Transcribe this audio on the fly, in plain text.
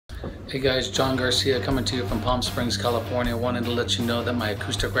Hey guys, John Garcia coming to you from Palm Springs, California. Wanted to let you know that my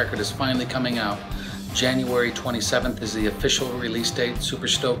acoustic record is finally coming out. January 27th is the official release date. Super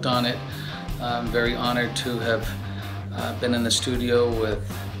stoked on it. I'm very honored to have been in the studio with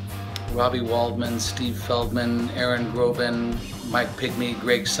Robbie Waldman, Steve Feldman, Aaron Grobin, Mike Pygmy,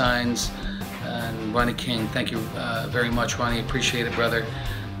 Greg Sines, and Ronnie King. Thank you very much, Ronnie. Appreciate it, brother.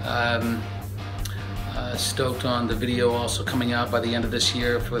 Stoked on the video also coming out by the end of this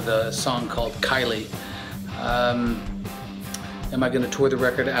year for the song called Kylie. Am I going to tour the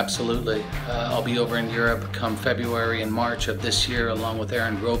record? Absolutely. I'll be over in Europe come February and March of this year along with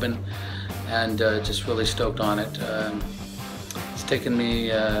Aaron Grobin, and just really stoked on it. It's taken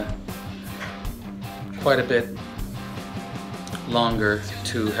me quite a bit longer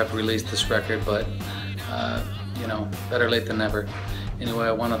to have released this record, but you know, better late than never. Anyway,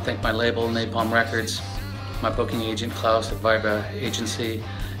 I want to thank my label, Napalm Records, my booking agent, Klaus at Vibra Agency,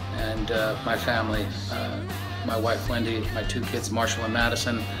 and my family, my wife, Wendy, my two kids, Marshall and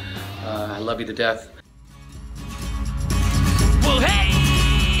Madison. I love you to death. Well, hey!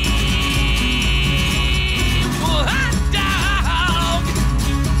 Well, hot dog!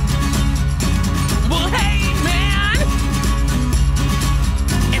 Well, hey, man!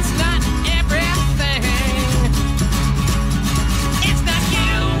 It's not everything. It's not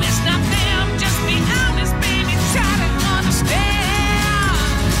you, it's not them. Just be honest, baby, try to understand.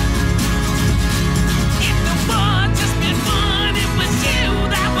 If the war just been fun, it was you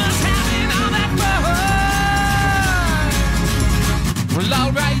that was having all that fun. Well,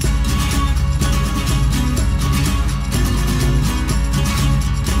 alright.